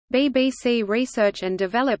BBC Research and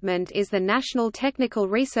Development is the national technical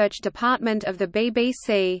research department of the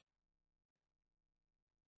BBC.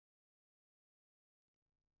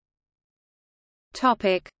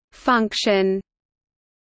 Topic: Function.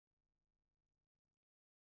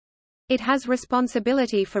 It has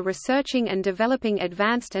responsibility for researching and developing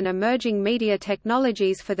advanced and emerging media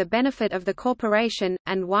technologies for the benefit of the corporation,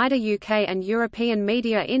 and wider UK and European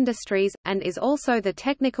media industries, and is also the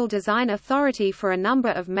technical design authority for a number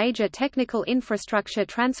of major technical infrastructure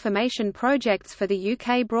transformation projects for the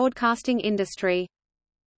UK broadcasting industry.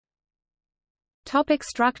 Topic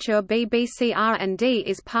structure. BBC R&D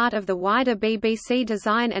is part of the wider BBC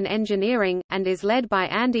Design and Engineering, and is led by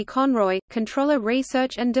Andy Conroy, Controller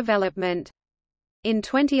Research and Development. In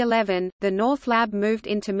 2011, the North Lab moved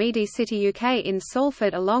into MediaCity UK in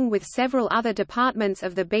Salford along with several other departments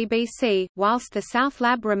of the BBC, whilst the South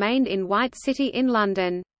Lab remained in White City in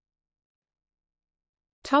London.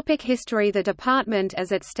 Topic history. The department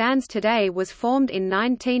as it stands today was formed in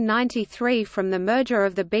 1993 from the merger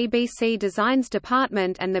of the BBC Designs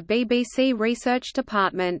Department and the BBC Research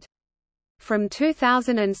Department. From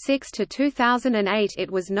 2006 to 2008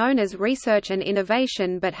 it was known as Research and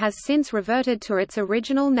Innovation but has since reverted to its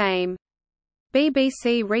original name.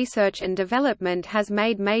 BBC Research and Development has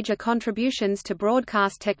made major contributions to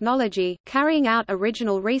broadcast technology, carrying out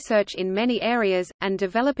original research in many areas, and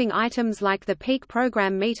developing items like the Peak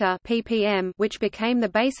Program Meter (ppm), which became the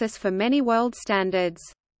basis for many world standards.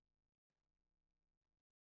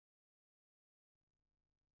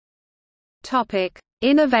 Topic: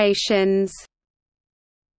 Innovations.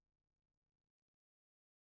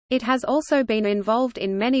 It has also been involved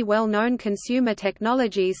in many well-known consumer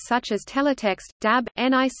technologies such as teletext, DAB,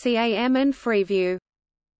 NICAM and Freeview.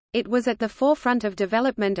 It was at the forefront of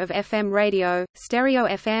development of FM radio, stereo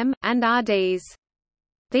FM, and RDs.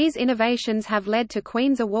 These innovations have led to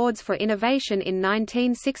Queen's Awards for Innovation in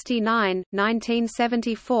 1969,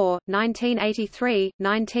 1974, 1983,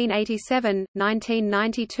 1987,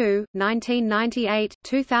 1992, 1998,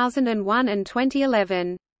 2001 and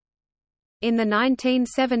 2011. In the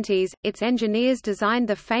 1970s, its engineers designed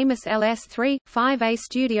the famous LS3-5A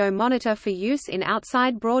studio monitor for use in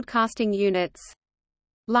outside broadcasting units.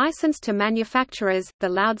 Licensed to manufacturers, the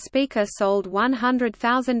loudspeaker sold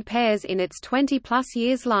 100,000 pairs in its 20-plus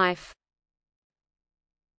years life.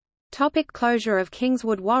 Topic: closure of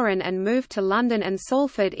Kingswood Warren and move to London and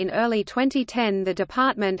Salford. In early 2010 the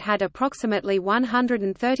department had approximately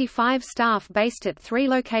 135 staff based at three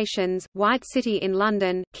locations, White City in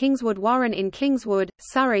London, Kingswood Warren in Kingswood,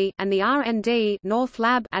 Surrey, and the R&D North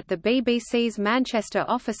Lab at the BBC's Manchester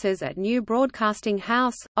offices at New Broadcasting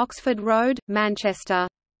House, Oxford Road, Manchester.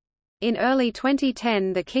 In early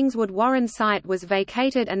 2010 the Kingswood Warren site was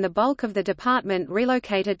vacated and the bulk of the department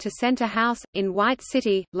relocated to Centre House, in White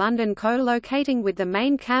City, London, co-locating with the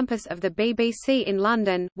main campus of the BBC in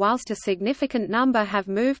London, whilst a significant number have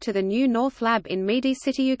moved to the new North Lab in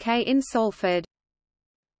MediaCity UK in Salford.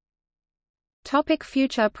 Topic: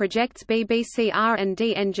 future projects. BBC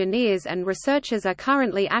R&D engineers and researchers are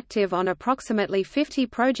currently active on approximately 50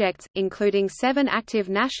 projects, including 7 active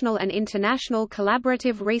national and international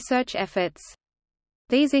collaborative research efforts.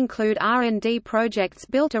 These include R&D projects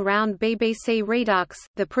built around BBC Redux,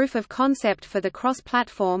 the proof of concept for the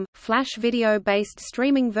cross-platform, flash video-based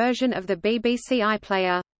streaming version of the BBC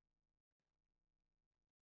iPlayer.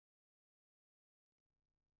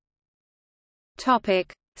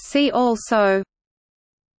 See also: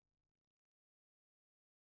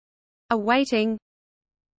 Awaiting,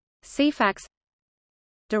 CFAX,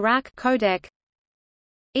 Dirac codec,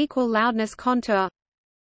 equal loudness contour,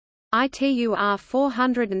 ITUR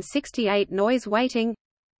 468 noise weighting,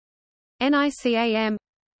 NICAM,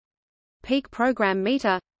 Peak Program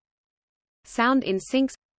Meter, Sound in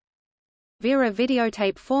Syncs, Vera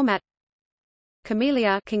videotape format,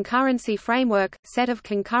 Camellia concurrency framework, set of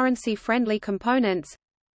concurrency-friendly components,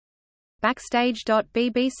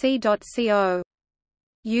 backstage.bbc.co.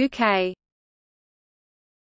 UK